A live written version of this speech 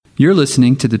You're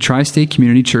listening to the Tri-State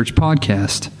Community Church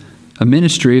Podcast, a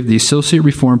ministry of the Associate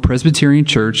Reformed Presbyterian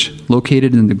Church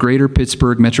located in the greater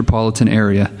Pittsburgh metropolitan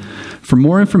area. For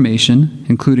more information,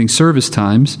 including service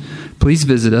times, please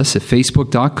visit us at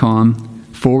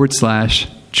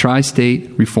facebook.com/Tri-State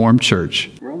Reformed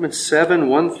Church. Romans 7,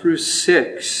 1 through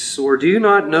 6. Or do you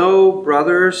not know,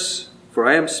 brothers, for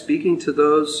I am speaking to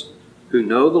those who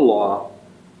know the law,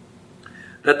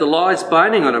 that the law is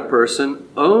binding on a person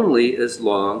only as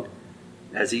long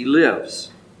as he lives.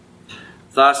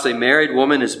 Thus, a married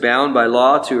woman is bound by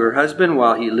law to her husband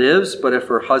while he lives, but if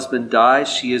her husband dies,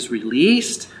 she is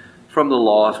released from the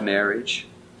law of marriage.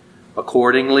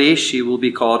 Accordingly, she will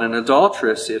be called an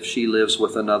adulteress if she lives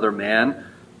with another man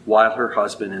while her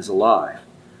husband is alive.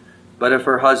 But if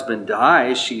her husband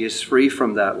dies, she is free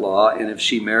from that law, and if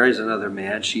she marries another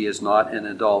man, she is not an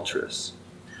adulteress.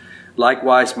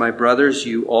 Likewise, my brothers,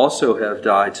 you also have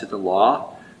died to the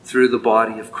law through the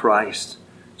body of Christ,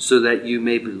 so that you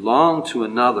may belong to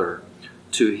another,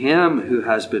 to him who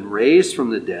has been raised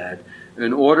from the dead,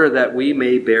 in order that we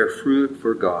may bear fruit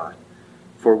for God.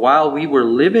 For while we were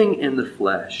living in the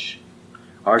flesh,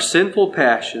 our sinful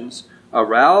passions,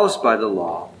 aroused by the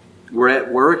law, were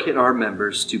at work in our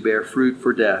members to bear fruit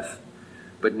for death.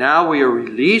 But now we are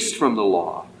released from the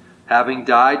law, having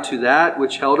died to that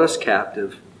which held us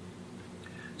captive,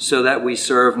 so that we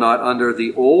serve not under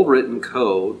the old written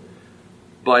code,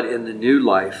 but in the new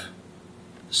life,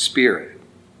 Spirit.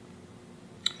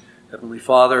 Heavenly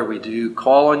Father, we do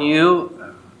call on you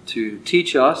to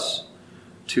teach us,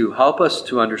 to help us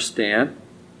to understand,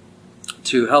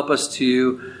 to help us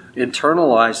to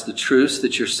internalize the truths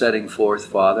that you're setting forth,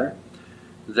 Father,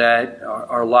 that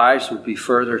our lives would be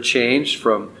further changed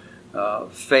from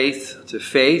faith to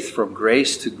faith, from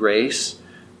grace to grace,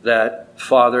 that,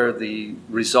 Father, the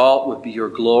result would be your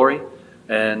glory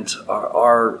and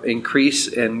our increase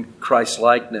in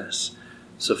Christ-likeness.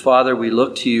 So, Father, we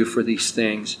look to you for these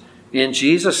things. In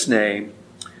Jesus' name,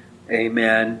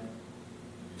 amen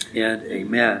and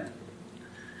amen.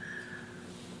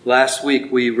 Last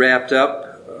week we wrapped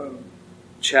up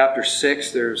chapter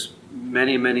 6. There's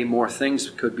many, many more things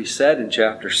that could be said in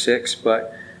chapter 6,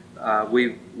 but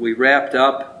we wrapped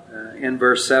up in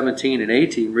verse 17 and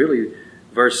 18, really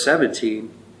verse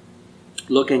 17,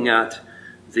 looking at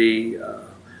the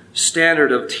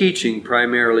standard of teaching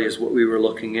primarily is what we were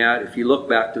looking at. If you look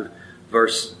back to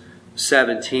verse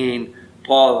 17,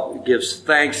 Paul gives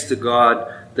thanks to God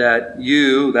that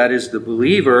you, that is the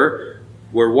believer,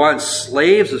 were once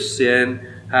slaves of sin,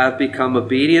 have become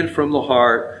obedient from the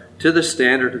heart to the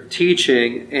standard of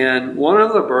teaching. And one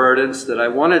of the burdens that I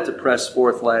wanted to press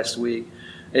forth last week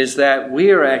is that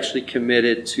we are actually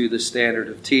committed to the standard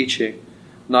of teaching,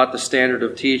 not the standard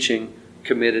of teaching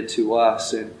committed to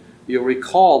us. And you'll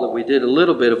recall that we did a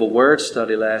little bit of a word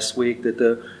study last week, that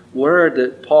the word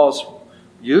that Paul's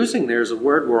using there is a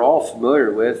word we're all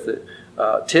familiar with, that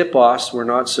typos we're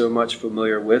not so much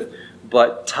familiar with,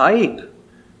 but type,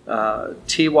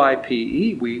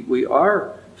 T-Y-P-E, we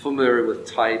are familiar with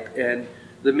type, and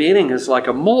the meaning is like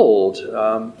a mold.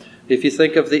 If you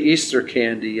think of the Easter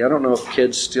candy, I don't know if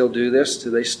kids still do this.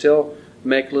 Do they still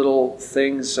make little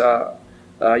things?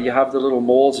 You have the little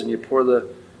molds and you pour the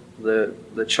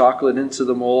chocolate into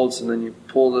the molds and then you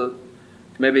pull the...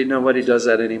 Maybe nobody does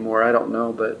that anymore. I don't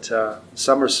know, but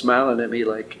some are smiling at me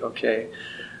like, okay.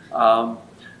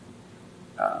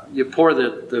 You pour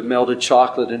the melted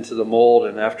chocolate into the mold,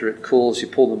 and after it cools, you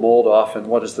pull the mold off, and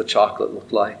what does the chocolate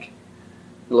look like?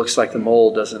 It looks like the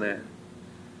mold, doesn't it?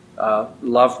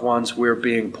 Loved ones, we're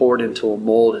being poured into a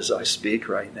mold as I speak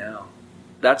right now.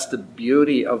 That's the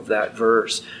beauty of that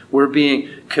verse. We're being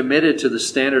committed to the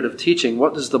standard of teaching.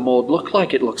 What does the mold look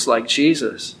like? It looks like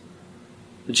Jesus.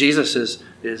 Jesus is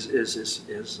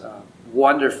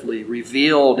wonderfully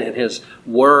revealed in His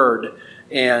Word,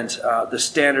 and the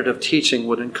standard of teaching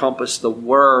would encompass the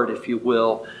Word, if you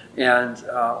will. And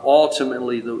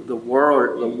ultimately, the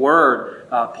Word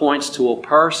points to a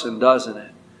person, doesn't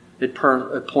it? It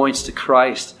points to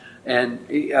Christ. And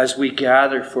as we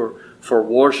gather for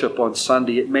worship on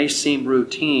Sunday, it may seem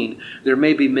routine. There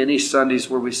may be many Sundays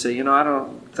where we say, I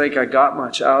don't think I got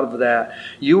much out of that.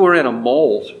 You were in a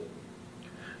mold.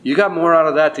 You got more out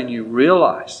of that than you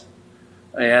realize.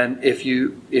 And if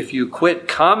you quit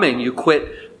coming, you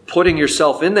quit putting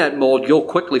yourself in that mold, you'll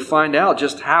quickly find out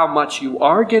just how much you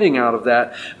are getting out of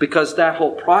that, because that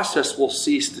whole process will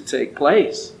cease to take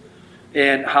place.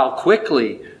 And how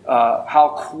quickly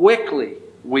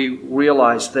we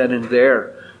realize then and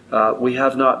there we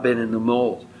have not been in the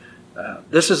mold.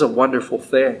 This is a wonderful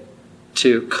thing,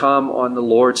 to come on the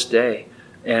Lord's day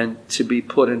and to be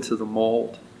put into the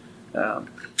mold.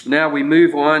 Now we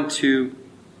move on to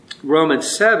Romans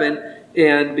 7.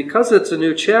 And because it's a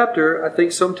new chapter, I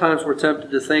think sometimes we're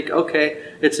tempted to think, okay,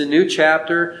 it's a new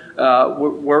chapter.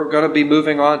 We're going to be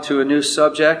moving on to a new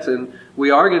subject, and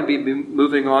we are going to be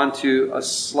moving on to a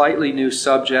slightly new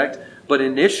subject. But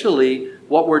initially,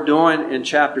 what we're doing in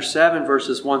chapter 7,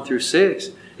 verses 1 through 6,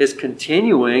 is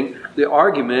continuing the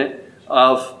argument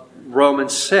of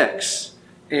Romans 6.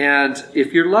 And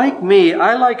if you're like me,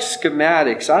 I like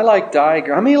schematics. I like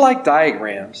diagrams. How many like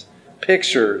diagrams?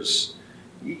 Pictures.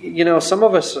 You know, some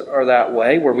of us are that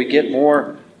way, where we get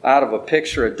more out of a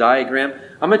picture, a diagram.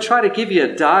 I'm going to try to give you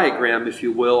a diagram, if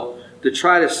you will, to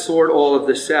try to sort all of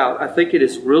this out. I think it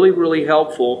is really, really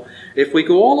helpful. If we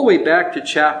go all the way back to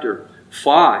chapter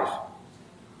 5,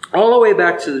 all the way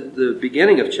back to the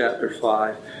beginning of chapter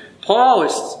 5, Paul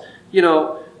is,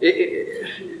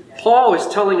 Paul is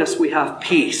telling us we have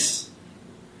peace.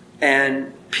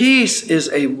 And peace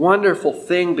is a wonderful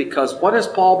thing, because what has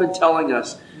Paul been telling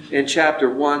us in chapter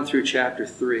 1 through chapter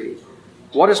 3?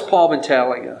 What has Paul been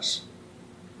telling us?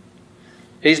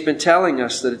 He's been telling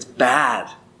us that it's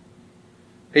bad.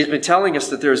 He's been telling us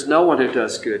that there's no one who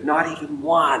does good, not even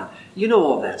one. You know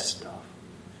all that stuff.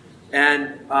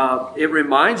 And it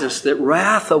reminds us that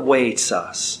wrath awaits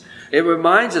us. It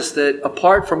reminds us that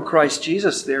apart from Christ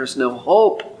Jesus, there's no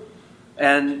hope.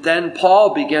 And then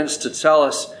Paul begins to tell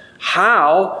us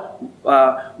how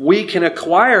we can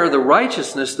acquire the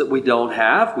righteousness that we don't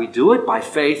have. We do it by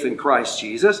faith in Christ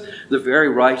Jesus. The very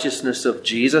righteousness of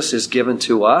Jesus is given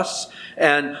to us.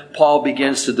 And Paul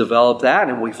begins to develop that,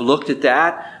 and we've looked at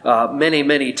that many,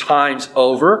 many times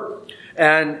over.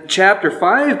 And chapter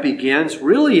 5 begins,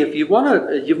 really, if you want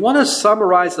to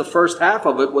summarize the first half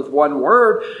of it with one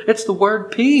word, it's the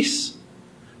word peace.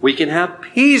 We can have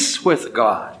peace with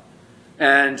God.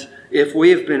 And if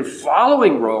we have been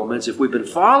following Romans, if we've been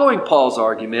following Paul's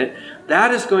argument,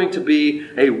 that is going to be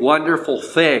a wonderful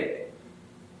thing.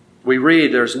 We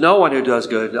read, there's no one who does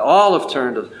good. All have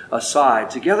turned aside.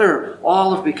 Together,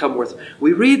 all have become worthless.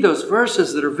 We read those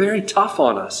verses that are very tough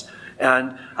on us.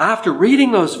 And after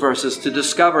reading those verses, to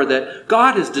discover that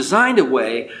God has designed a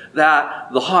way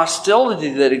that the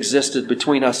hostility that existed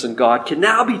between us and God can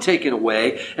now be taken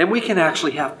away, and we can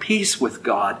actually have peace with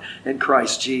God in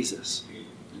Christ Jesus.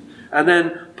 And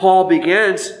then Paul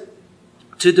begins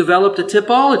to develop the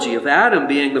typology of Adam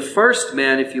being the first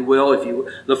man, if you will,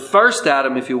 the first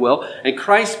Adam, if you will, and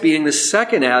Christ being the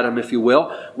second Adam, if you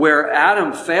will. Where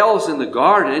Adam fails in the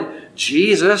garden,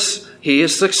 Jesus, he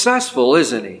is successful,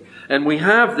 isn't he? And we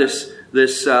have this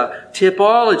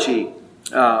typology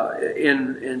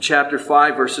in chapter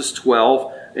 5, verses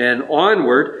 12 and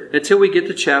onward, until we get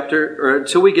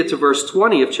to verse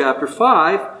 20 of chapter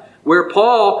 5, where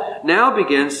Paul now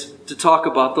begins to talk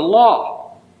about the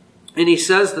law. And he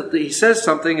says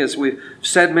something, as we've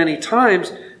said many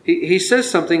times, he says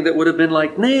something that would have been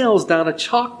like nails down a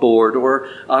chalkboard, or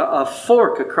a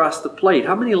fork across the plate.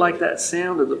 How many like that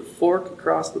sound of the fork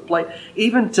across the plate?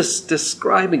 Even just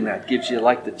describing that gives you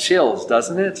like the chills,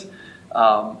 doesn't it?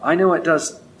 I know it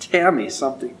does Tammy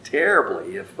something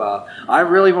terribly if I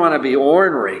really want to be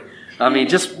ornery. I mean,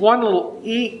 just one little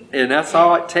eat, and that's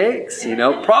all it takes.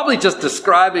 Probably just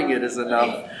describing it is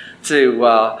enough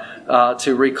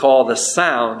to recall the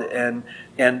sound, and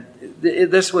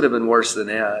this would have been worse than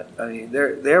that. I mean,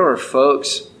 there are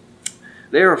folks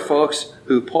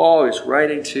who Paul is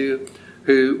writing to,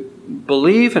 who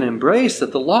believe and embrace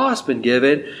that the law has been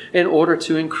given in order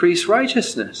to increase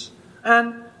righteousness.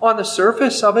 And on the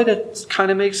surface of it, it kind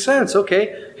of makes sense.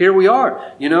 Okay, here we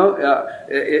are.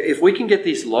 If we can get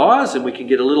these laws, and we can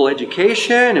get a little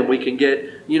education, and we can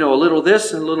get, a little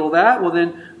this and a little that, well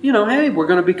then, hey, we're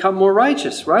going to become more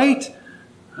righteous, right?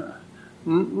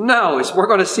 No, as we're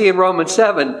going to see in Romans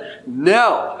 7,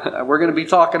 no. We're going to be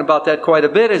talking about that quite a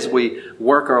bit as we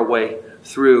work our way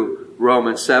through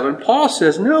Romans 7. Paul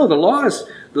says, no, the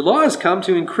law has come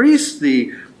to increase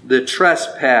the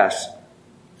trespass.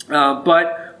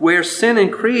 But where sin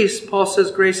increased, Paul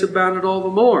says grace abounded all the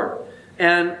more.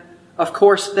 And, of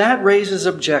course, that raises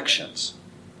objections.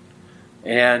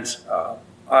 And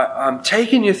I'm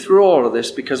taking you through all of this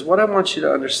because what I want you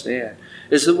to understand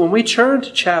is that when we turn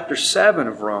to chapter 7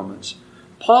 of Romans,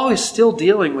 Paul is still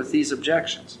dealing with these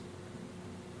objections.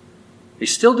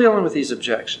 He's still dealing with these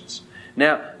objections.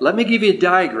 Now, let me give you a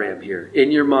diagram here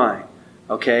in your mind.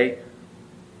 Okay?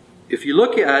 If you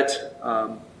look at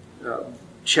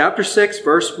chapter 6,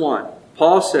 verse 1,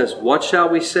 Paul says, what shall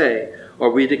we say? Are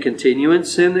we to continue in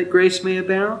sin that grace may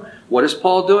abound? What is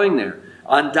Paul doing there?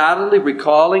 Undoubtedly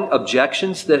recalling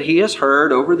objections that he has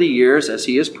heard over the years as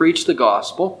he has preached the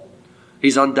gospel.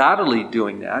 He's undoubtedly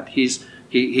doing that. He's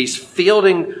He's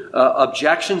fielding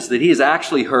objections that he has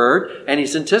actually heard, and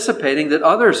he's anticipating that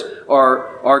others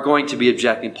are going to be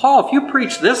objecting. Paul, if you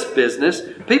preach this business,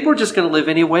 people are just going to live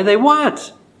any way they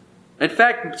want. In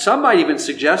fact, some might even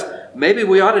suggest maybe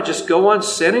we ought to just go on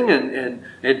sinning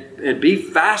and be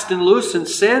fast and loose in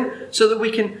sin so that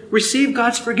we can receive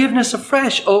God's forgiveness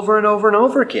afresh over and over and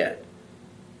over again.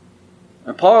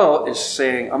 And Paul is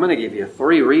saying, I'm going to give you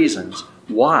 3 reasons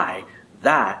why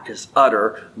that is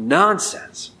utter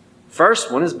nonsense.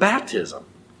 First one is baptism.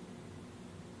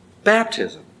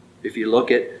 Baptism. If you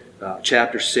look at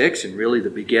chapter 6 and really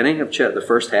the beginning of the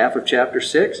first half of chapter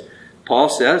 6, Paul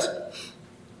says,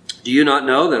 do you not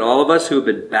know that all of us who have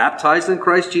been baptized in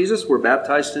Christ Jesus were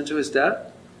baptized into his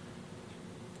death?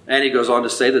 And he goes on to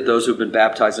say that those who have been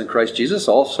baptized in Christ Jesus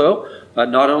also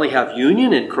not only have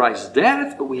union in Christ's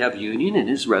death, but we have union in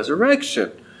his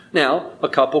resurrection. Now, a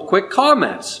couple quick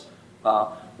comments.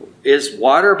 Is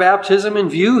water baptism in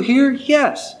view here?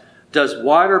 Yes. Does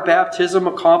water baptism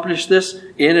accomplish this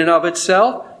in and of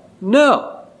itself?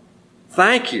 No.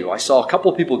 Thank you. I saw a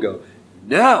couple of people go,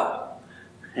 no.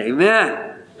 Amen.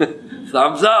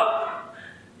 Thumbs up.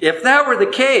 If that were the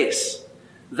case,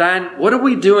 then what are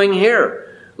we doing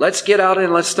here? Let's get out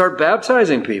and let's start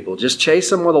baptizing people. Just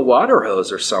chase them with a water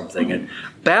hose or something and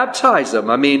baptize them.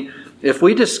 I mean, if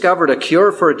we discovered a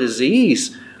cure for a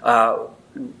disease,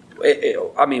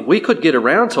 we could get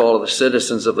around to all of the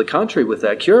citizens of the country with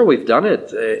that cure. We've done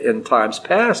it in times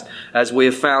past. As we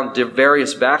have found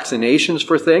various vaccinations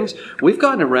for things, we've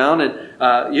gotten around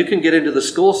and you can get into the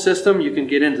school system, you can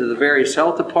get into the various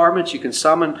health departments, you can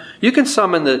summon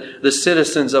the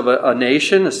citizens of a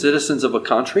nation, the citizens of a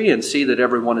country, and see that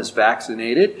everyone is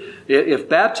vaccinated. If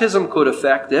baptism could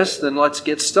affect this, then let's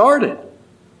get started.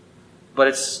 But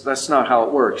that's not how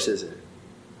it works, is it?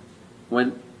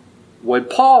 When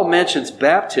Paul mentions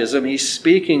baptism, he's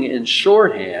speaking in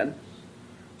shorthand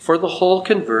for the whole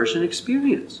conversion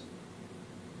experience.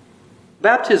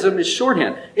 Baptism is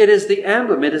shorthand. It is the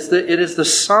emblem. It is the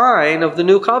sign of the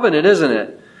new covenant, isn't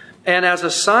it? And as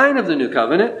a sign of the new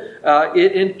covenant,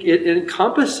 it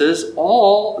encompasses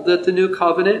all that the new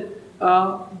covenant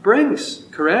brings,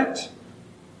 correct?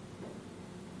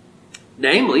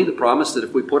 Namely, the promise that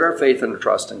if we put our faith and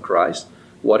trust in Christ,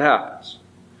 what happens?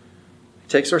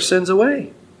 Takes our sins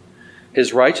away.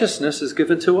 His righteousness is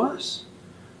given to us.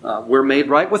 We're made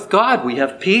right with God. We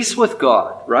have peace with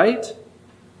God, right?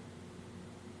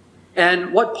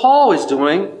 And what Paul is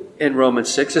doing in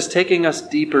Romans 6 is taking us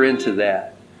deeper into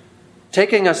that.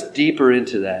 Taking us deeper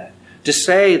into that. To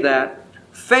say that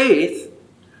faith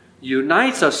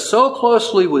unites us so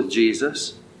closely with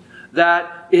Jesus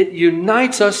that it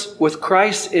unites us with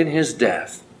Christ in his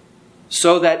death.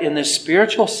 So that in this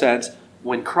spiritual sense,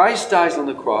 when Christ dies on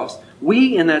the cross,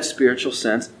 we, in that spiritual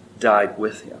sense, died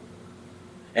with him.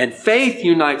 And faith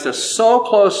unites us so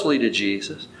closely to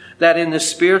Jesus that in this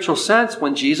spiritual sense,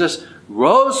 when Jesus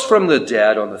rose from the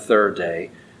dead on the 3rd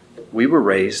day, we were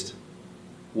raised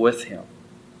with him.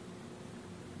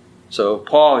 So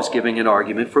Paul is giving an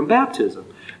argument from baptism.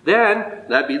 Then,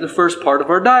 that'd be the first part of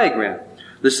our diagram.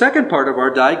 The second part of our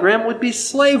diagram would be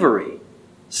slavery.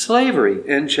 Slavery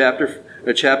in chapter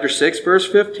 6,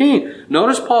 verse 15.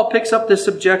 Notice Paul picks up this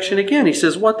objection again. He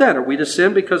says, what then? Are we to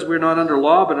sin because we're not under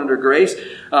law but under grace?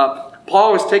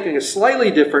 Paul is taking a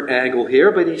slightly different angle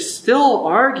here, but he's still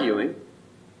arguing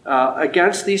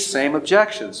against these same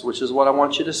objections, which is what I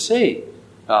want you to see.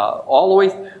 All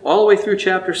the way through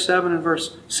chapter 7 and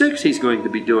verse 6, he's going to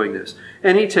be doing this.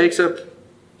 And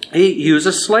he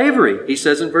uses slavery. He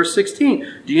says in verse 16,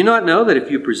 do you not know that if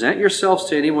you present yourselves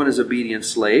to anyone as obedient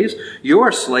slaves, you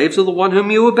are slaves of the one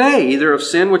whom you obey, either of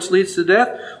sin which leads to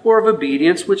death or of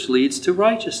obedience which leads to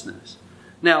righteousness?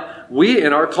 Now, we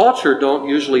in our culture don't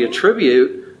usually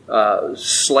attribute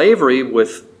slavery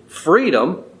with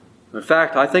freedom. In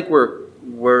fact, I think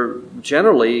we're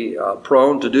generally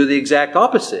prone to do the exact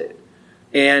opposite.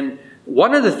 And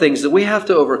one of the things that we have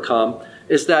to overcome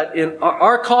is that in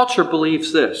our culture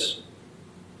believes this,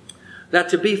 that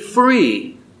to be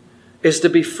free is to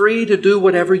be free to do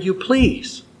whatever you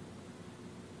please.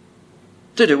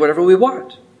 To do whatever we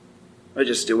want. I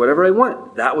just do whatever I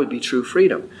want. That would be true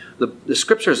freedom. The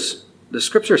scriptures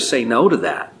say no to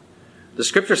that. The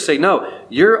scriptures say no.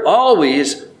 You're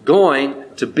always going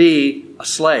to be a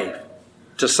slave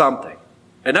to something.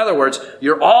 In other words,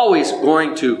 you're always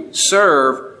going to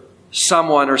serve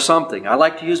someone or something. I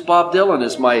like to use Bob Dylan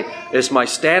as my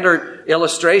standard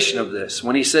illustration of this.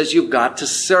 When he says you've got to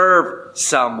serve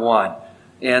someone.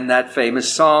 In that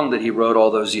famous song that he wrote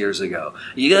all those years ago.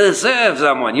 You got to serve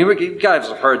someone. You guys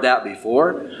have heard that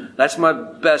before. That's my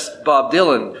best Bob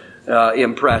Dylan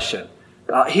impression.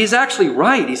 He's actually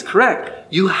right. He's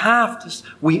correct.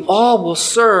 We all will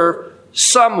serve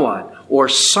someone or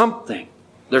something.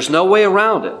 There's no way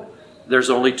around it. There's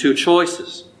only two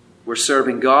choices. We're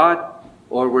serving God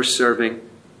or we're serving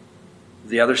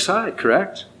the other side,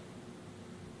 correct?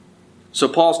 So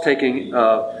Paul's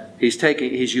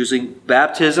he's using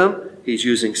baptism, he's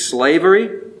using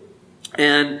slavery,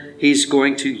 and he's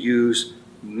going to use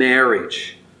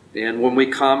marriage. And when we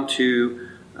come to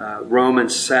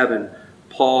Romans 7,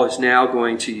 Paul is now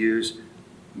going to use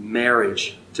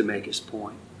marriage to make his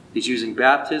point. He's using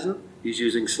baptism, he's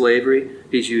using slavery,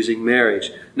 he's using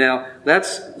marriage. Now,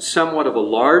 that's somewhat of a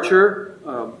larger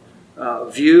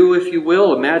view, if you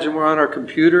will. Imagine we're on our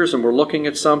computers and we're looking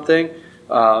at something.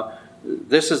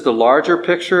 This is the larger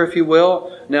picture, if you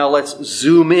will. Now let's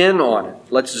zoom in on it.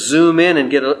 Let's zoom in and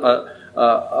get a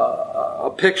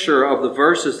picture of the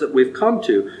verses that we've come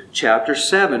to. Chapter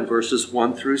 7, verses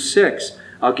 1 through 6.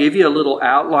 I'll give you a little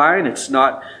outline. It's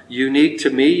not unique to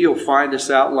me. You'll find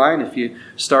this outline. If you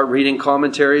start reading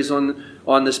commentaries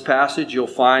on this passage, you'll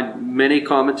find many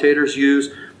commentators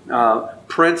use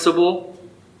principle,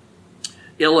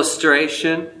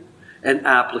 illustration, and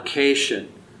application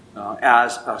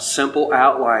as a simple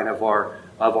outline of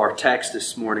our text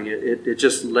this morning. It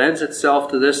just lends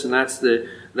itself to this, and that's the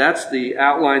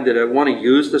outline that I want to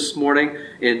use this morning.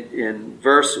 In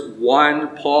verse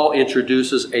 1, Paul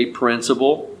introduces a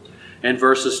principle. In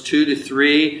verses 2 to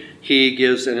 3, he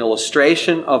gives an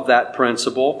illustration of that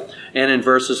principle. And in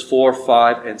verses 4,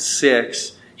 5, and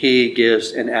 6, he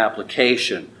gives an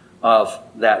application of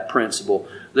that principle.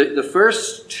 The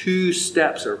first two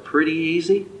steps are pretty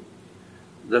easy.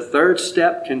 The third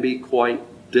step can be quite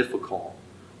difficult.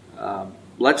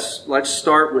 Let's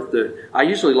start with I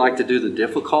usually like to do the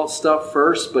difficult stuff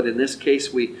first, but in this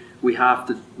case we're going to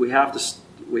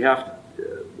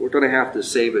have to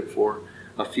save it for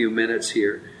a few minutes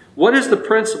here. What is the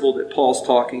principle that Paul's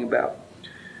talking about?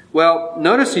 Well,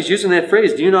 notice he's using that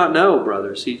phrase, "Do you not know,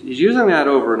 brothers?" He's using that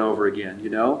over and over again,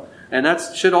 and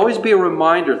that should always be a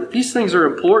reminder that these things are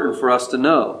important for us to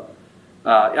know.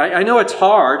 I know it's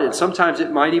hard, and sometimes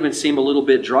it might even seem a little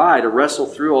bit dry to wrestle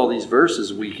through all these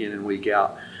verses week in and week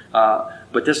out.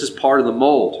 But this is part of the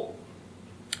mold.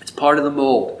 It's part of the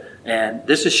mold. And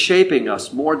this is shaping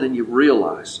us more than you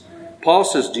realize. Paul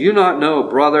says, "Do you not know,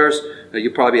 brothers?" Now, you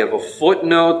probably have a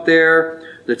footnote there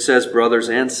that says brothers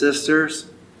and sisters.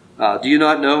 "Do you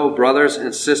not know, brothers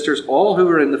and sisters, all who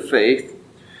are in the faith?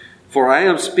 For I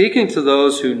am speaking to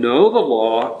those who know the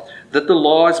law, that the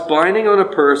law is binding on a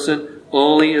person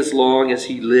only as long as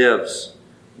he lives."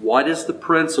 What is the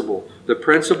principle? The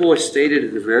principle is stated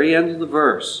at the very end of the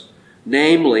verse.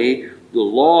 Namely, the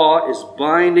law is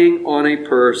binding on a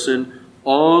person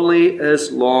only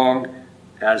as long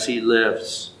as he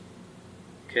lives.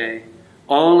 Okay?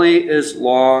 Only as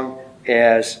long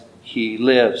as he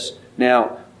lives.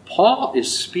 Now, Paul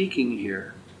is speaking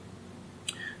here.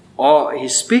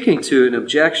 He's speaking to an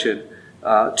objection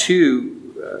to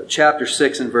chapter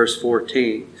 6 and verse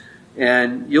 14.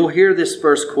 And you'll hear this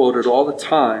verse quoted all the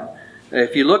time.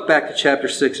 If you look back to chapter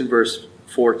 6 and verse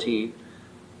 14,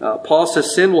 Paul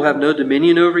says, "Sin will have no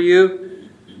dominion over you."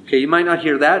 Okay, you might not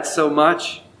hear that so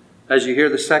much as you hear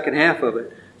the second half of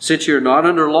it. "Since you're not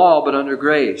under law, but under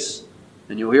grace."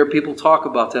 And you'll hear people talk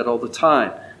about that all the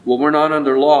time. Well, we're not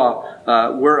under law,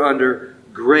 we're under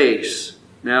grace.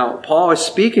 Now, Paul is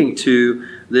speaking to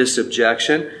this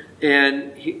objection,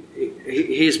 and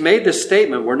he's made this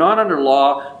statement, we're not under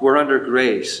law, we're under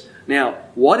grace. Now,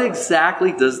 what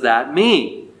exactly does that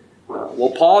mean? Well,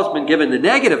 Paul has been given the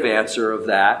negative answer of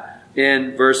that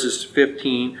in verses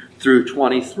 15 through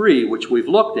 23, which we've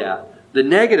looked at. The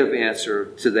negative answer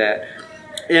to that.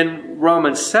 In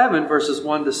Romans 7, verses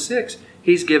 1 to 6,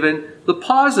 he's given the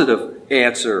positive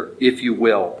answer, if you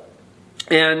will.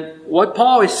 And what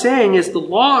Paul is saying is the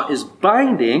law is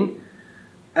binding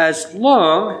as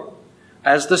long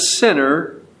as the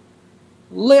sinner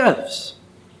lives.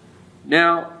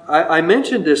 Now, I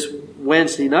mentioned this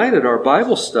Wednesday night at our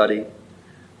Bible study,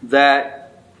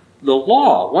 that the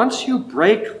law, once you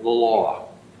break the law,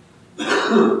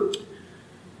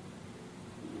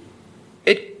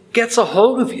 it gets a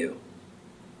hold of you.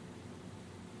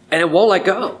 And it won't let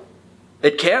go.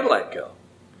 It can't let go.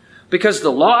 Because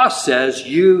the law says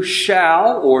you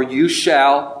shall or you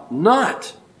shall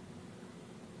not.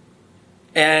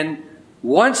 And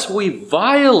once we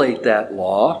violate that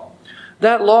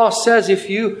law says if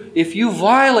you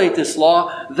violate this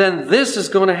law, then this is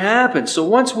going to happen. So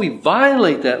once we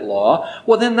violate that law,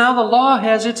 well then now the law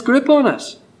has its grip on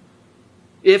us.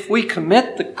 If we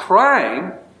commit the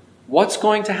crime, what's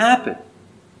going to happen?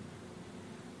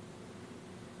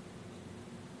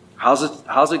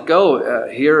 How's it go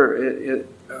here?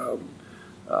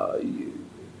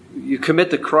 You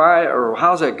commit the crime, or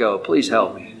how's that go? Please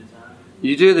help me.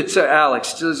 You do the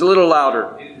Alex. Just a little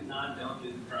louder.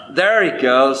 There he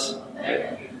goes.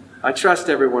 I trust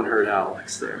everyone heard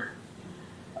Alex there.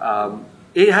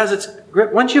 It has its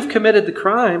grip. Once you've committed the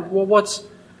crime, well,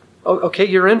 okay,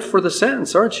 you're in for the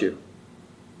sentence, aren't you?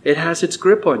 It has its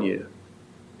grip on you.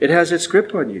 It has its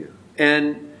grip on you.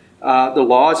 And the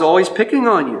law is always picking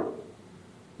on you.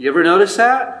 You ever notice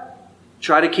that?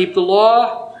 Try to keep the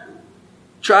law.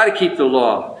 Try to keep the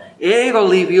law. It ain't going to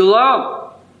leave you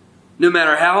alone. No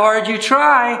matter how hard you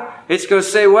try, it's going to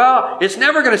say, it's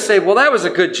never going to say, that was a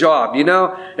good job.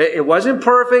 It wasn't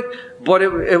perfect, but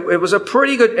it was a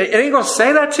pretty good. It ain't going to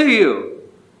say that to you.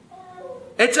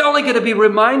 It's only going to be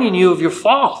reminding you of your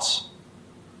faults.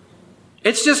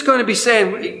 It's just going to be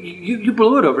saying, you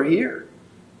blew it over here.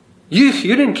 You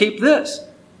didn't keep this.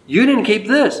 You didn't keep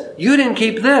this. You didn't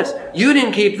keep this. You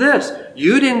didn't keep this.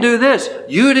 You didn't do this.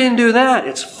 You didn't do that.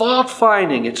 It's fault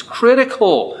finding. It's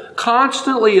critical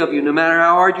constantly of you. No matter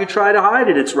how hard you try to hide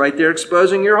it, it's right there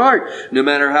exposing your heart. No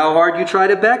matter how hard you try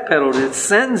to backpedal it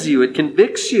sends you. It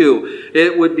convicts you.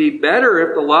 It would be better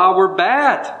if the law were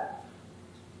bad.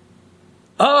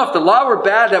 If the law were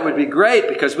bad, that would be great,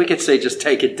 because we could say, just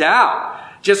take it down.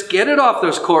 Just get it off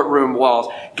those courtroom walls.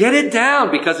 Get it down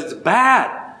because it's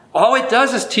bad. All it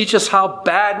does is teach us how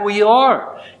bad we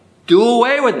are. Do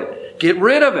away with it. Get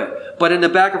rid of it. But in the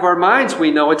back of our minds, we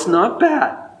know it's not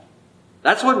bad.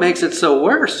 That's what makes it so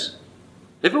worse.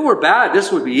 If it were bad,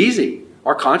 this would be easy.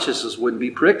 Our consciences wouldn't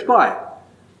be pricked by it.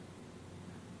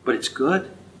 But it's good.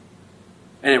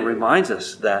 And it reminds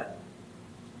us that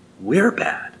we're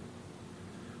bad.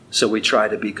 So we try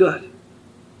to be good.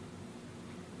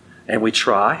 And we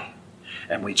try,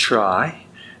 and we try,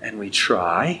 and we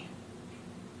try.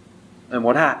 And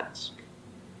what happens?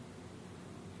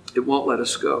 It won't let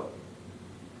us go.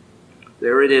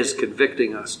 There it is,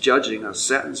 convicting us, judging us,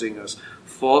 sentencing us,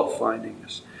 fault finding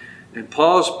us. And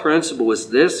Paul's principle is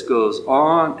this goes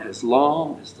on as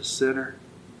long as the sinner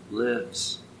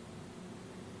lives.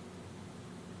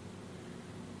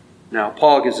 Now,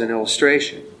 Paul gives an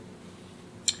illustration.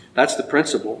 That's the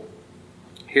principle.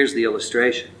 Here's the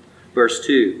illustration. Verse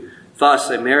 2. Thus,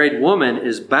 a married woman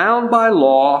is bound by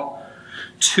law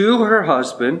to her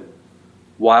husband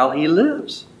while he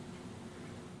lives.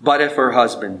 But if her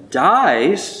husband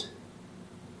dies,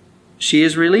 she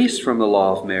is released from the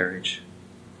law of marriage.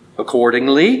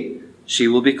 Accordingly, she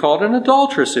will be called an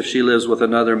adulteress if she lives with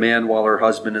another man while her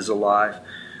husband is alive.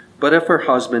 But if her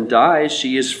husband dies,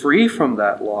 she is free from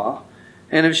that law.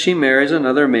 And if she marries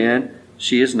another man,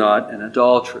 she is not an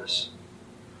adulteress.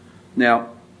 Now,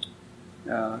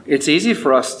 it's easy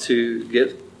for us to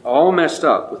get all messed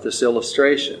up with this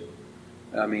illustration.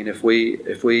 I mean, if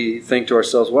we think to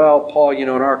ourselves, Paul, in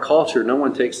our culture, no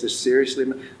one takes this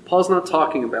seriously. Paul's not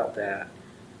talking about that.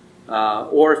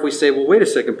 Or if we say, wait a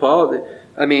second, Paul,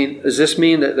 does this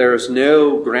mean that there's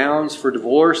no grounds for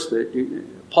divorce?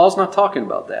 Paul's not talking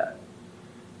about that.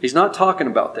 He's not talking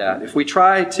about that. If we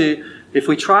try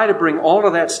to bring all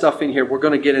of that stuff in here, we're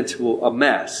going to get into a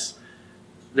mess.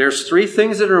 There's 3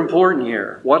 things that are important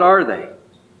here. What are they?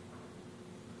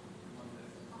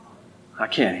 I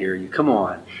can't hear you. Come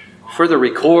on. For the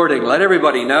recording, let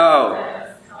everybody know.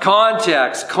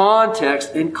 Context,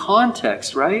 and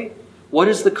context, right? What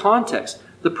is the context?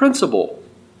 The principle.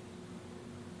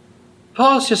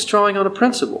 Paul's just drawing on a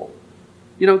principle.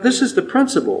 This is the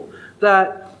principle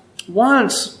that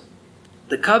once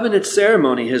the covenant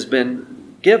ceremony has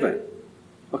been given,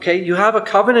 okay, you have a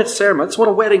covenant ceremony. That's what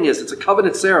a wedding is. It's a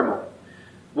covenant ceremony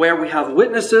where we have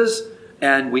witnesses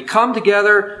and we come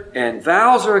together and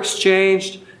vows are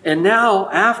exchanged. And now,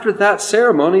 after that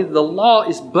ceremony, the law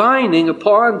is binding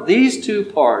upon these 2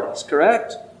 parties,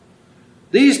 correct?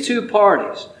 These 2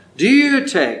 parties. Do you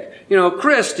take,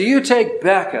 Chris, do you take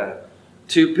Becca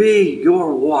to be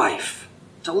your wife?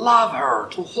 To love her,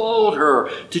 to hold her,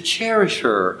 to cherish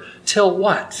her. Till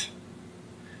what?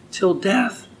 Till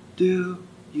death do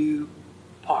you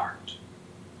part.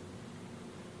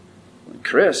 And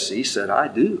Chris, he said, I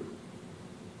do.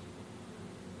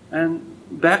 And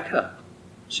Becca,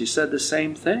 she said the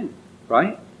same thing,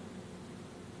 right?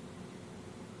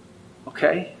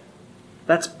 Okay?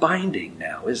 That's binding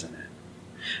now, isn't it?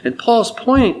 And Paul's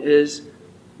point is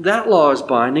that law is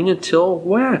binding until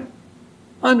when?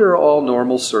 Under all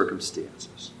normal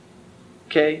circumstances.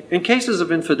 Okay? In cases of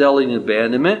infidelity and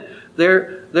abandonment,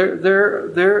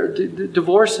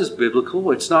 divorce is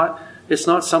biblical. It's not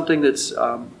something that's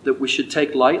that we should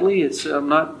take lightly. I'm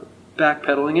not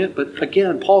backpedaling it, but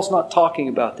again, Paul's not talking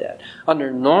about that.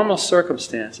 Under normal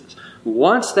circumstances,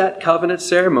 Once that covenant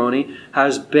ceremony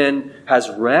has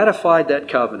ratified that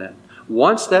covenant,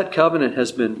 once that covenant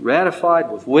has been ratified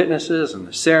with witnesses and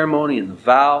the ceremony and the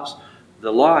vows,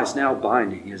 the law is now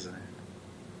binding, isn't it?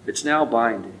 It's now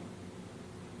binding.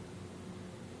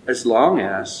 As long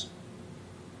as,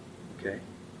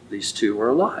 these two are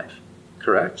alive,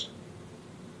 correct?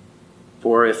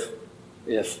 For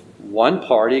if one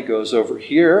party goes over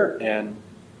here and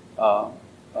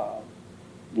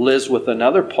lives with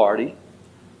another party,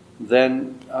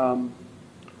 then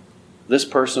this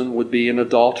person would be an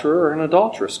adulterer or an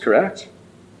adulteress, correct?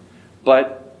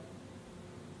 But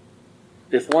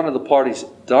if one of the parties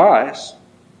dies,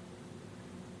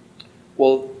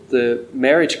 well, the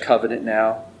marriage covenant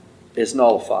now is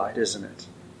nullified, isn't it?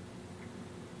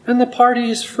 And the party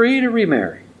is free to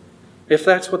remarry, if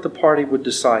that's what the party would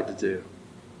decide to do.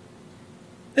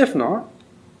 If not,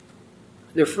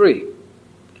 they're free.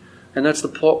 And that's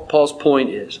Paul's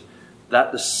point is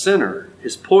that the sinner,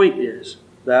 his point is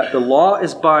that the law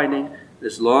is binding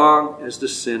as long as the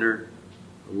sinner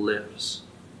lives.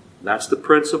 That's the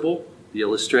principle. The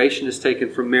illustration is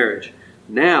taken from marriage.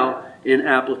 Now, in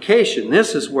application,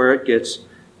 this is where it gets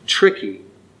tricky.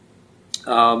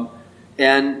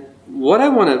 And what I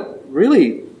want to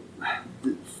really,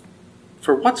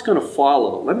 for what's going to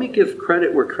follow, let me give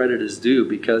credit where credit is due,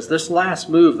 because this last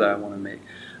move that I want to make,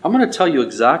 I'm going to tell you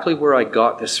exactly where I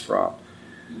got this from.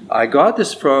 I got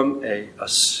this from a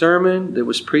sermon that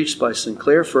was preached by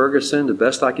Sinclair Ferguson. The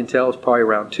best I can tell is probably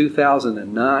around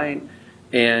 2009.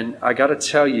 And I got to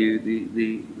tell you,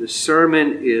 the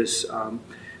sermon is,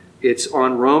 it's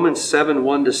on Romans 7,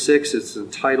 1-6. It's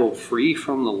entitled Free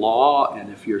from the Law.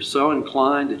 And if you're so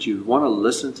inclined that you want to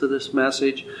listen to this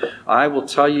message, I will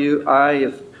tell you,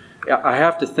 I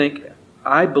have to think,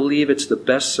 I believe it's the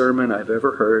best sermon I've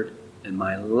ever heard in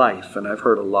my life. And I've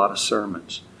heard a lot of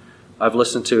sermons. I've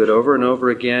listened to it over and over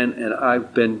again, and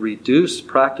I've been reduced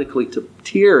practically to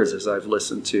tears as I've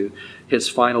listened to his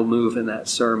final move in that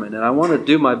sermon. And I want to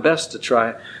do my best to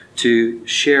try to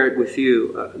share it with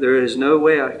you. There is no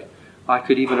way I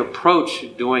could even approach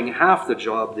doing half the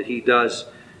job that he does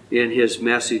in his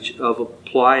message of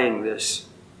applying this.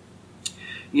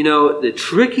 You know, the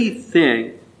tricky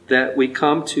thing that we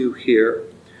come to here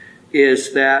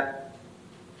is that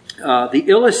the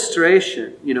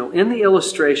illustration, in the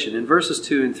illustration, in verses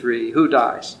 2 and 3, who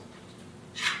dies?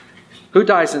 Who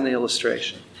dies in the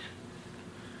illustration?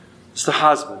 It's the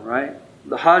husband, right?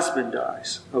 The husband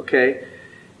dies, okay?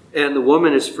 And the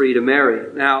woman is free to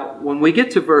marry. Now, when we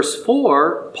get to verse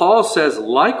 4, Paul says,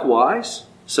 likewise,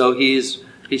 so he's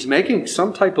making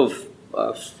some type of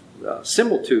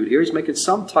similitude here. He's making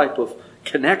some type of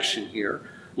connection here.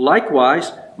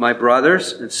 Likewise, my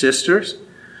brothers and sisters,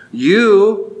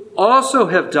 you also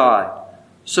have died.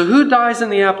 So who dies in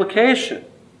the application?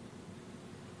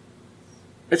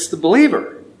 It's the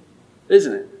believer,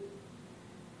 isn't it?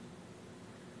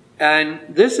 And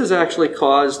this has actually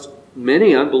caused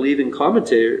many unbelieving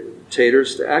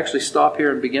commentators to actually stop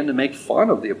here and begin to make fun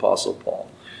of the Apostle Paul.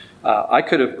 I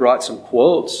could have brought some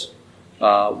quotes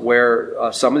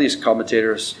where some of these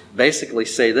commentators basically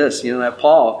say this, that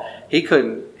Paul,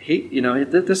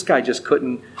 this guy just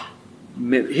couldn't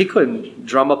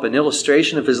drum up an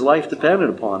illustration of his life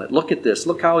dependent upon it. Look at this.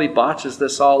 Look how he botches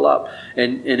this all up.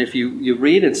 And if you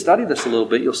read and study this a little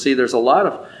bit, you'll see there's a lot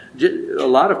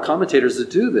of commentators that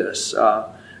do this.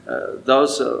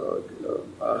 Those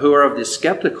who are of the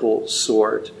skeptical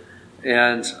sort.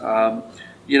 And,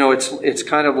 it's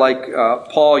kind of like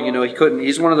Paul,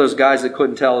 he's one of those guys that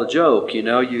couldn't tell a joke.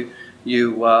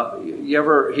 You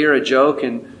ever hear a joke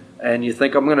and you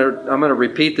think, I'm gonna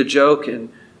repeat the joke, and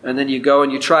then you go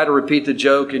and you try to repeat the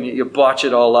joke and you botch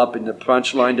it all up and the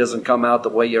punchline doesn't come out the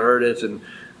way you heard it. And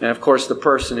of course the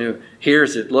person who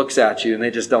hears it looks at you and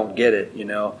they just don't get it,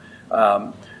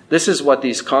 This is what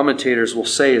these commentators will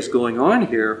say is going on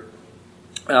here.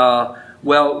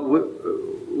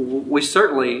 We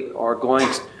certainly are going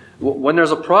to, when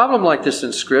there's a problem like this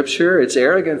in Scripture, it's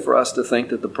arrogant for us to think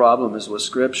that the problem is with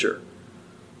Scripture.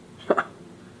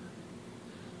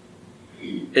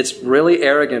 It's really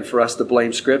arrogant for us to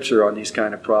blame Scripture on these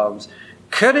kind of problems.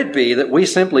 Could it be that we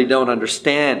simply don't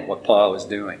understand what Paul is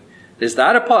doing? Is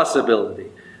that a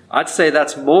possibility? I'd say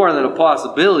that's more than a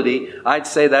possibility. I'd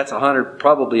say that's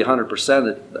probably 100%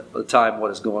 of the time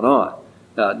what is going on.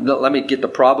 Let me get the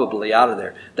probably out of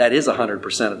there. That is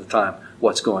 100% of the time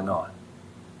what's going on.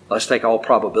 Let's take all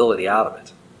probability out of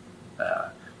it.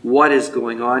 What is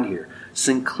going on here?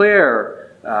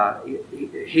 Sinclair,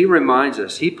 he reminds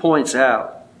us, he points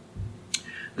out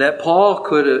that Paul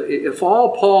could have, if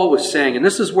all Paul was saying, and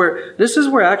this is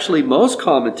where actually most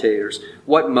commentators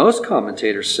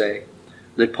say,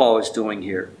 that Paul is doing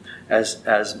here.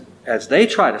 As they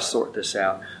try to sort this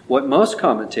out, what most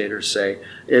commentators say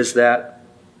is that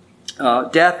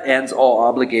death ends all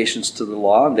obligations to the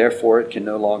law, and therefore it can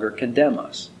no longer condemn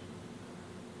us.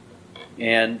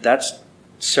 And that's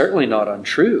certainly not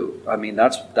untrue. I mean,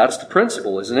 that's the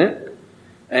principle, isn't it?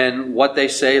 And what they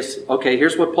say is, okay,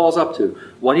 here's what Paul's up to.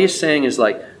 What he's saying is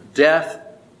like, death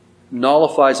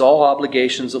nullifies all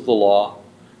obligations of the law,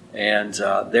 and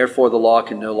therefore the law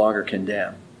can no longer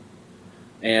condemn.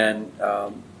 And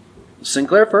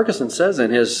Sinclair Ferguson says in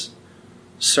his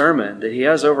sermon that he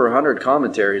has over 100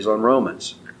 commentaries on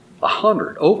Romans.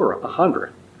 100, over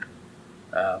 100.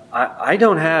 I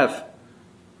don't have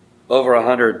over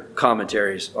 100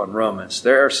 commentaries on Romans.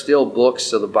 There are still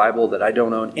books of the Bible that I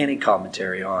don't own any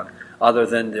commentary on, other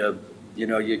than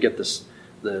you get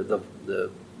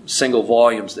the single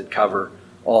volumes that cover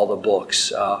all the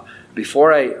books.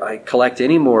 Before I collect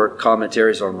any more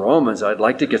commentaries on Romans, I'd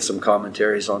like to get some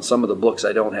commentaries on some of the books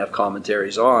I don't have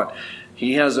commentaries on.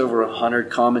 He has over 100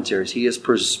 commentaries. He has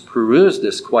perused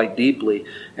this quite deeply,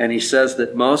 and he says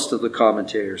that most of the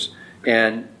commentators,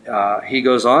 and he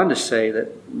goes on to say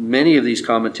that many of these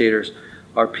commentators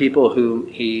are people whom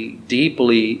he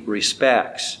deeply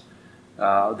respects.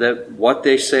 That what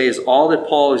they say is all that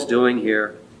Paul is doing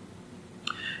here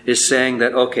is saying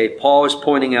that, okay, Paul is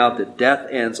pointing out that death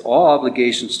ends all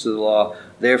obligations to the law,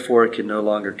 therefore it can no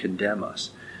longer condemn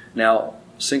us. Now,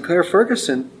 Sinclair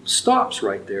Ferguson stops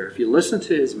right there. If you listen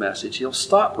to his message, he'll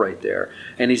stop right there.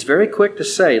 And he's very quick to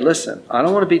say, listen, I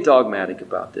don't want to be dogmatic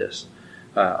about this.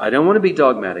 I don't want to be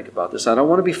dogmatic about this. I don't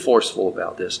want to be forceful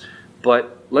about this.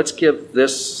 But let's give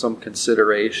this some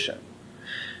consideration.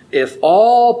 If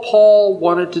all Paul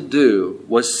wanted to do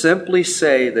was simply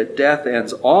say that death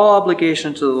ends all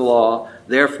obligation to the law,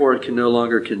 therefore it can no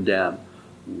longer condemn,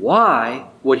 why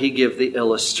would he give the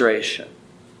illustration?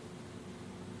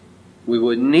 We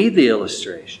wouldn't need the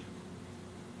illustration.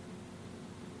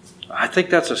 I think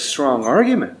that's a strong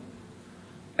argument.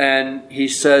 And he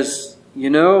says,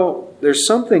 there's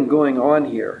something going on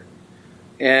here.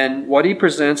 And what he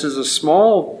presents is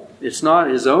it's not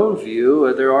his own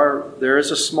view. There is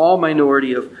a small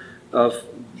minority of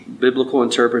biblical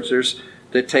interpreters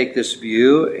that take this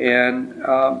view,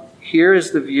 and here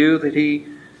is the view that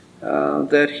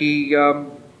he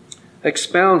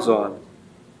expounds on.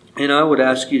 And I would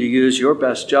ask you to use your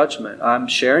best judgment. I'm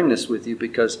sharing this with you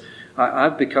because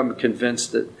I've become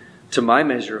convinced that, to my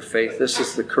measure of faith, this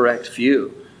is the correct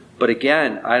view. But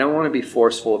again, I don't want to be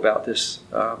forceful about this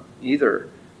either.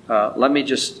 Let me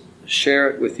just share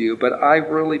it with you. But I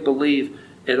really believe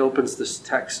it opens this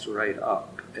text right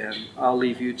up. And I'll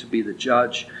leave you to be the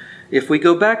judge. If we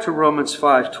go back to Romans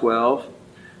 5:12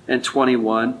 and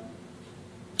 21,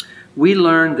 we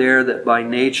learn there that by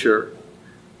nature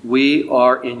we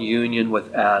are in union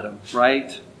with Adam,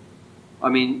 right? I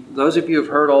mean, those of you who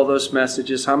have heard all those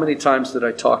messages, how many times did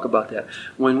I talk about that?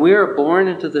 When we are born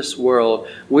into this world,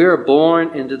 we are born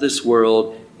into this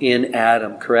world in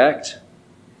Adam, correct?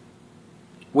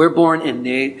 We're born in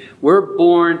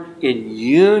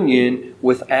union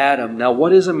with Adam. Now,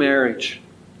 what is a marriage?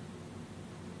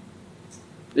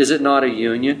 Is it not a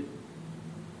union?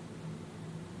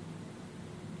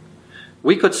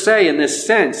 We could say in this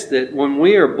sense that when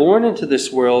we are born into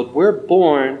this world, we're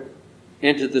born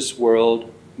into this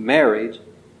world married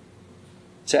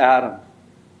to Adam.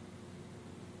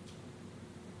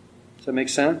 Does that make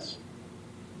sense?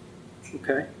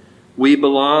 Okay. We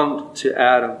belong to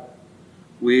Adam.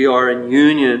 We are in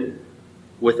union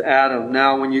with Adam.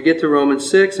 Now, when you get to Romans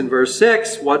 6 and verse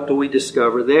 6, what do we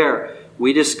discover there?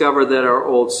 We discover that our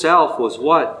old self was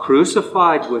what?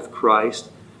 Crucified with Christ,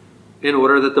 in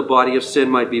order that the body of sin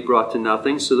might be brought to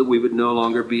nothing, so that we would no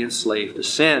longer be enslaved to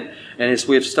sin. And as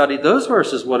we have studied those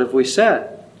verses, what have we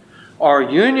said? Our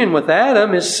union with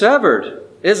Adam is severed,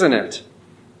 isn't it?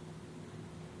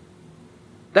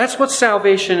 That's what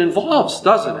salvation involves,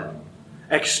 doesn't it?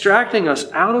 Extracting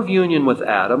us out of union with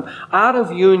Adam, out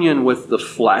of union with the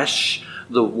flesh,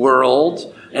 the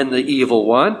world, and the evil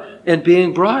one, and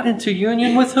being brought into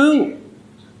union with who?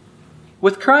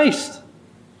 With Christ,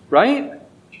 right?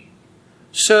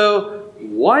 So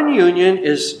one union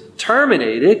is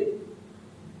terminated,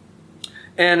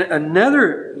 and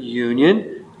another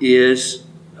union is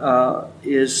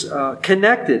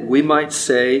connected. We might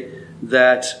say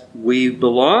that we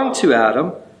belong to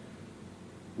Adam,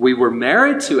 we were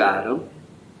married to Adam,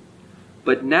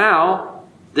 but now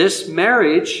this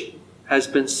marriage has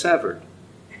been severed.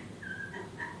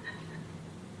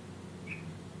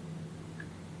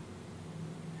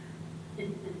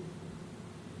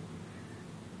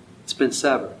 It's been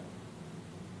severed.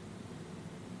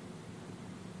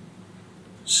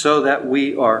 so that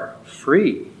we are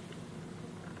free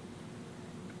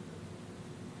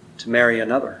to marry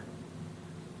another.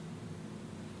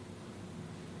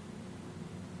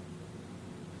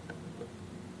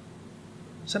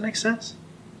 Does that make sense?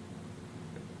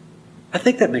 I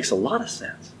think that makes a lot of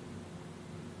sense.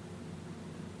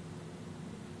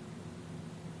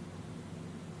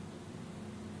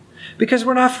 Because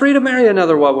we're not free to marry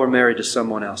another while we're married to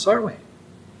someone else, are we?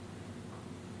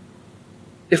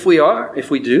 If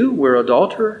we do, we're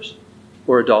adulterers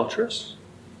or adulteress.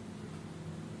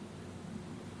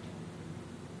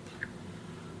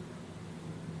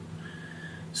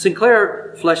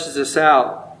 Sinclair fleshes this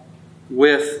out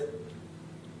with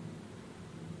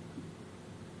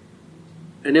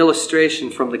an illustration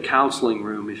from the counseling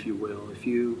room, if you will. If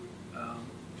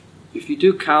you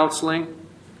do counseling,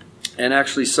 and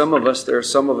actually there are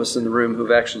some of us in the room who've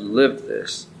actually lived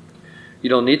this. You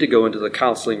don't need to go into the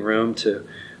counseling room to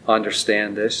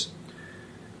understand this.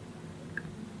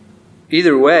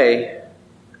 Either way,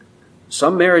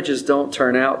 some marriages don't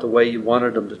turn out the way you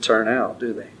wanted them to turn out,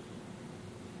 do they?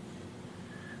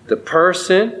 The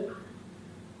person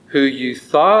who you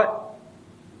thought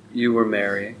you were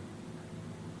marrying,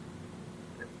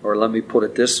 or let me put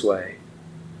it this way,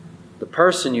 the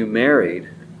person you married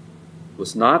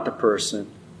was not the person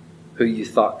who you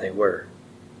thought they were.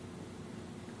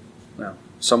 Now,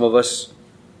 some of us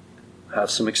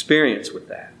have some experience with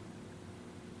that.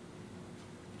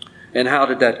 And how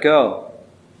did that go?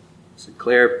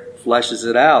 Sinclair fleshes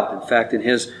it out. In fact, in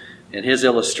his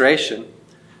illustration,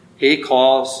 he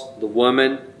calls the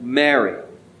woman Mary.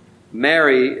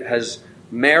 Mary has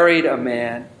married a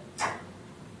man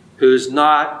who's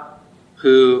not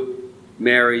who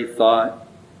Mary thought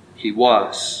he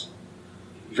was.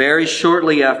 Very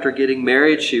shortly after getting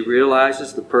married, she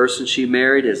realizes the person she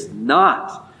married is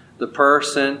not the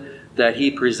person that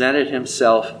he presented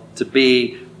himself to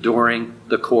be during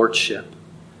the courtship.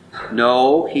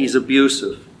 No, he's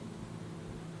abusive.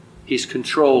 He's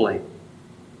controlling.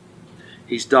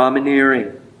 He's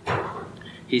domineering.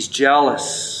 He's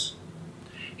jealous.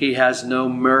 He has no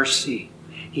mercy.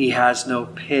 He has no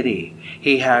pity.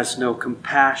 He has no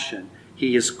compassion.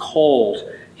 He is cold.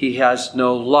 He has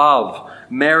no love.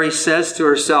 Mary says to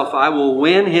herself, I will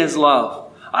win his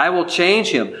love. I will change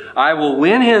him. I will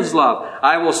win his love.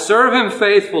 I will serve him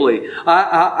faithfully.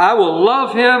 I will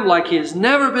love him like he has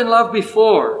never been loved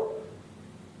before.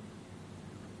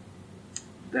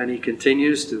 Then he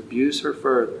continues to abuse her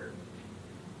further.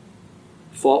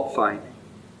 Fault finding.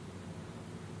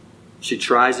 She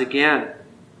tries again.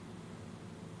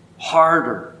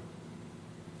 Harder.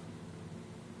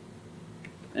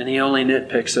 And he only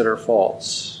nitpicks at her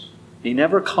faults. He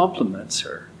never compliments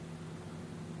her.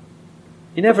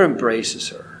 He never embraces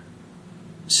her.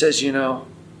 He says, you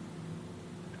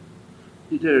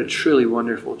did a truly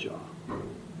wonderful job.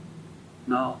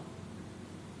 No.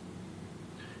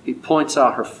 He points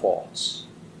out her faults.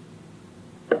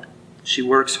 She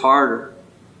works harder.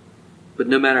 But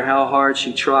no matter how hard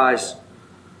she tries,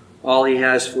 all he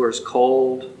has for her is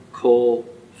cold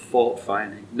fault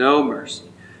finding. No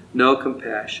mercy, no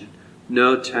compassion,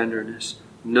 no tenderness,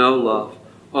 no love.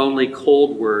 Only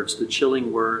cold words, the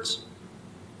chilling words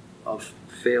of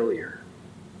failure.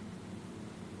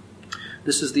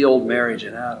 This is the old marriage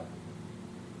in Adam.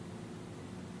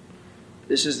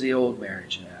 This is the old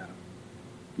marriage in Adam.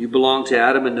 You belong to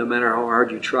Adam, and no matter how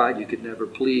hard you tried, you could never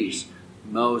please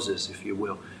Moses, if you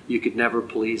will. You could never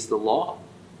please the law.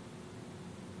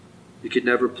 You could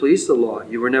never please the law.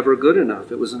 You were never good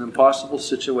enough. It was an impossible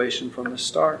situation from the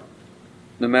start,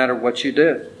 no matter what you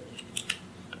did.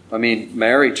 I mean,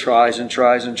 Mary tries and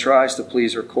tries and tries to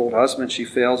please her cold husband. She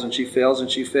fails and she fails and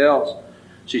she fails.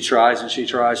 She tries and she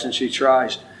tries and she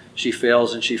tries. She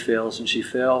fails and she fails and she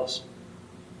fails.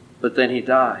 But then he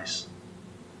dies.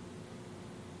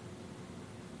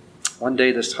 One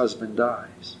day this husband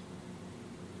dies.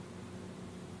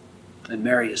 And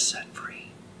Mary is set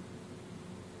free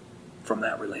from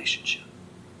that relationship.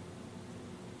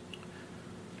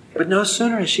 But no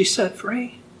sooner is she set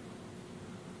free,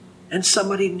 and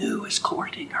somebody new is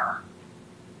courting her.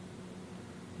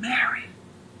 Mary,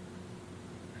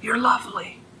 you're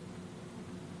lovely.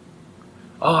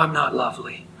 Oh, I'm not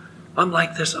lovely. I'm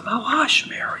like this. Oh, hush,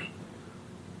 Mary.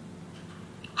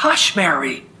 Hush,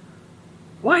 Mary.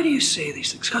 Why do you say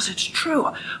these things? Because it's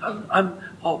true.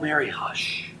 Oh, Mary,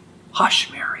 hush.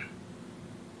 Hush, Mary.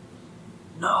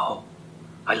 No.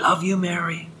 I love you,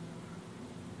 Mary.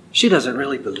 She doesn't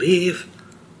really believe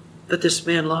that this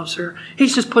man loves her.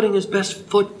 He's just putting his best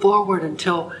foot forward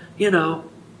until,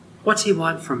 what's he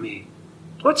want from me?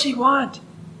 What's he want?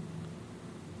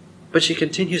 But she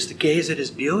continues to gaze at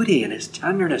his beauty and his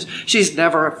tenderness. She's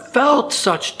never felt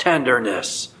such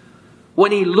tenderness.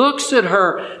 When he looks at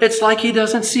her, it's like he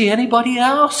doesn't see anybody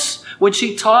else. When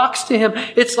she talks to him,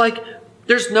 it's like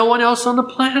there's no one else on the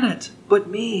planet but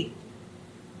me.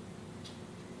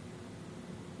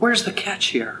 Where's the catch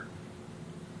here?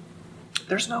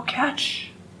 There's no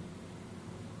catch.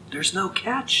 There's no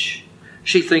catch.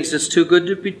 She thinks it's too good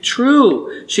to be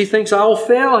true. She thinks I will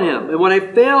fail him. And when I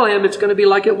fail him, it's going to be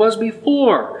like it was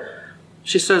before.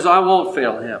 She says, I won't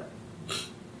fail him.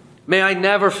 May I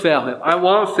never fail him. I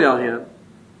won't fail him.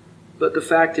 But the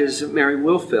fact is that Mary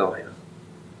will fail him.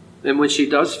 And when she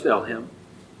does fail him,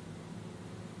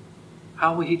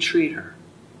 how will he treat her?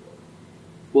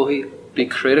 Will he be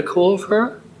critical of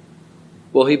her?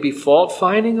 Will he be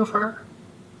fault-finding of her?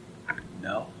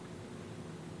 No.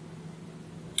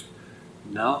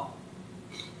 No.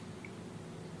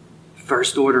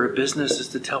 First order of business is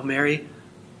to tell Mary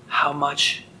how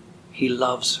much he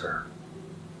loves her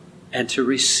and to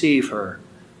receive her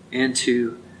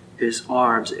into his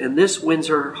arms. And this wins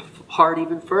her heart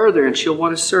even further, and she'll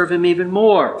want to serve him even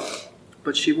more.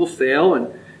 But she will fail,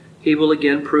 and he will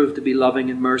again prove to be loving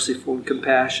and merciful and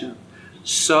compassionate.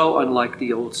 So unlike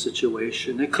the old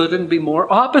situation. It couldn't be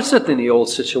more opposite than the old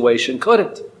situation, could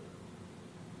it?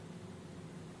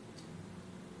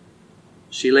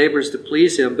 She labors to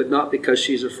please him, but not because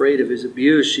she's afraid of his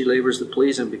abuse. She labors to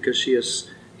please him because he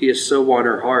has so won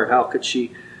her heart. How could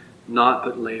she not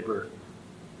but labor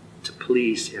to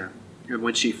please him? And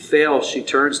when she fails, she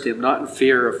turns to him, not in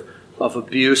fear of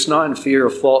abuse, not in fear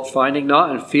of fault-finding,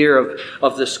 not in fear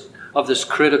of this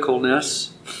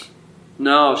criticalness.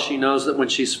 No, she knows that when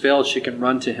she's failed, she can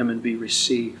run to him and be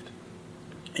received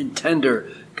in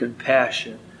tender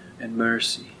compassion and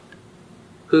mercy.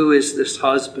 Who is this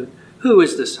husband? Who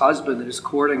is this husband that is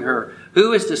courting her?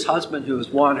 Who is this husband who has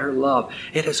won her love?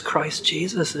 It is Christ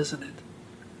Jesus, isn't it?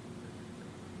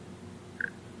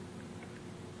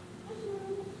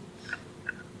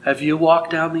 Have you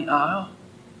walked down the aisle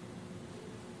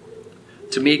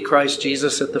to meet Christ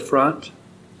Jesus at the front?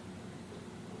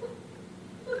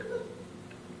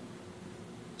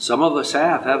 Some of us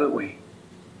have, haven't we?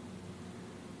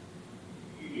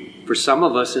 For some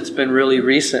of us, it's been really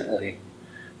recently.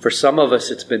 For some of us,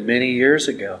 it's been many years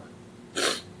ago.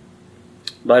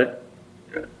 But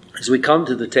as we come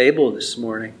to the table this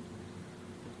morning,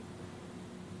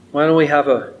 why don't we have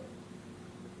a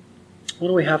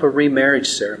remarriage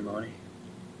ceremony?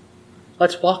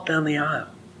 Let's walk down the aisle.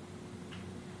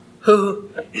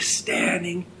 Who is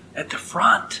standing at the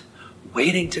front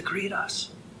waiting to greet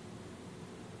us?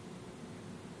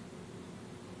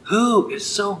 Who is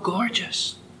so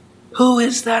gorgeous? Who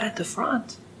is that at the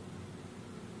front?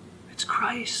 It's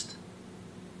Christ.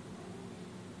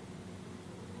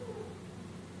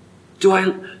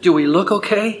 Do we look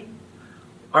okay?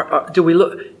 Do we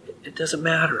look? It doesn't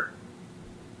matter.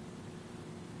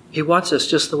 He wants us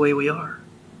just the way we are.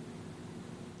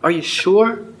 Are you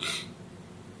sure?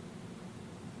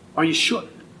 Are you sure?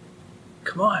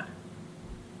 Come on.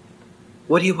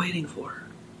 What are you waiting for?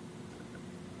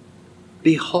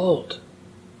 Behold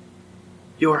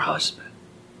your husband.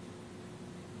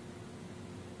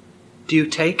 Do you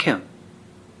take him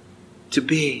to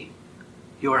be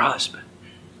your husband?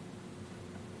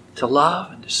 To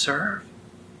love and to serve?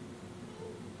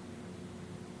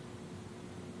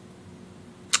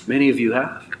 Many of you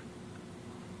have.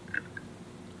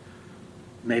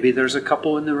 Maybe there's a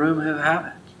couple in the room who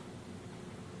haven't.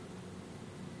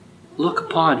 Look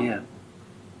upon him.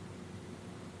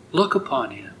 Look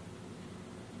upon him.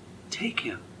 Take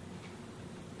him.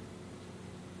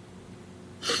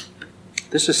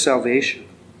 This is salvation.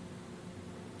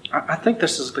 I think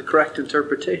this is the correct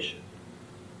interpretation.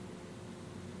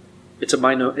 It's a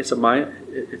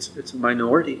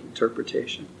minority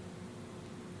interpretation.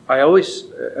 I always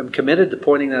am committed to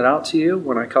pointing that out to you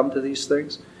when I come to these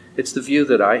things. It's the view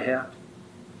that I have.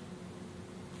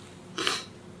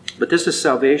 But this is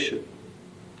salvation.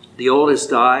 The old has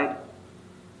died.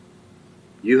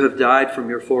 You have died from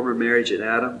your former marriage at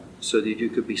Adam so that you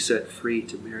could be set free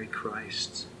to marry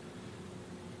Christ.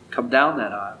 Come down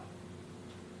that aisle.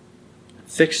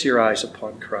 Fix your eyes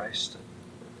upon Christ.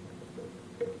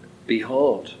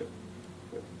 Behold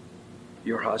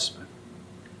your husband.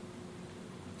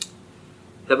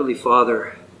 Heavenly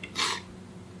Father,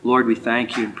 Lord, we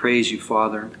thank you and praise you,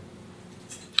 Father,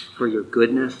 for your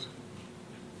goodness,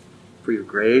 for your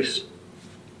grace.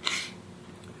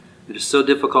 It is so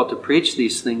difficult to preach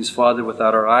these things, Father,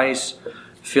 without our eyes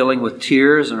filling with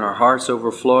tears and our hearts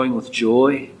overflowing with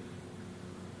joy.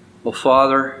 Well,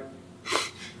 Father,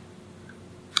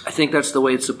 I think that's the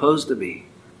way it's supposed to be.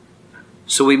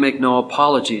 So we make no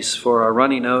apologies for our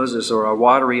runny noses or our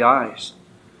watery eyes,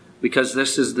 because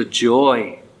this is the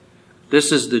joy.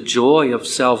 This is the joy of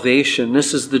salvation.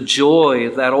 This is the joy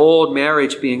of that old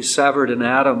marriage being severed in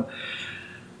Adam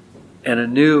and a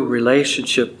new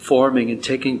relationship forming and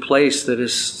taking place that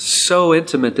is so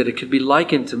intimate that it could be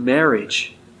likened to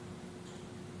marriage.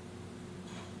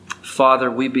 Father,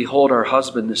 we behold our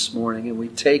husband this morning and we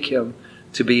take him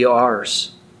to be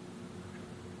ours.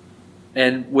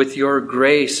 And with your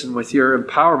grace and with your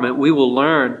empowerment, we will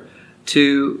learn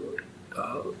to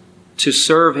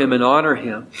serve him and honor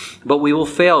him. But we will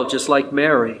fail just like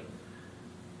Mary.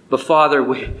 But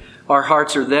Father, our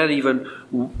hearts are then even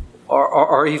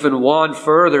won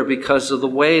further because of the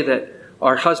way that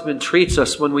our husband treats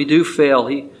us when we do fail.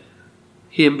 He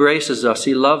embraces us.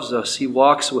 He loves us. He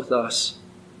walks with us.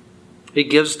 He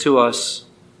gives to us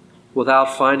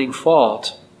without finding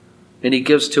fault. And he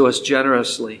gives to us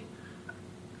generously,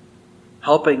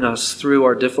 helping us through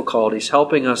our difficulties,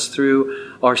 helping us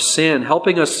through our sin,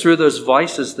 helping us through those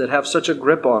vices that have such a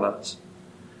grip on us.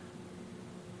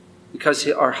 Because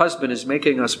our husband is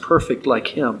making us perfect like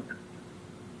him.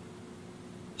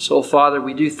 So, Father,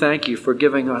 we do thank you for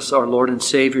giving us our Lord and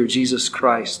Savior, Jesus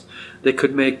Christ, that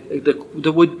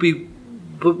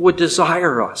would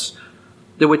desire us,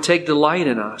 that would take delight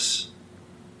in us,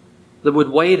 that would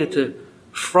wait at the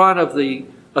front of the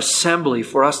assembly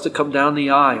for us to come down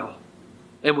the aisle,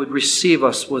 and would receive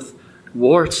us with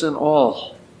warts and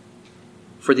all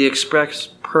for the express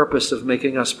purpose of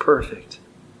making us perfect.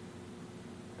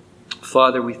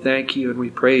 Father, we thank you and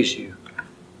we praise you.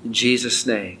 In Jesus'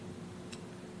 name,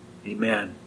 amen.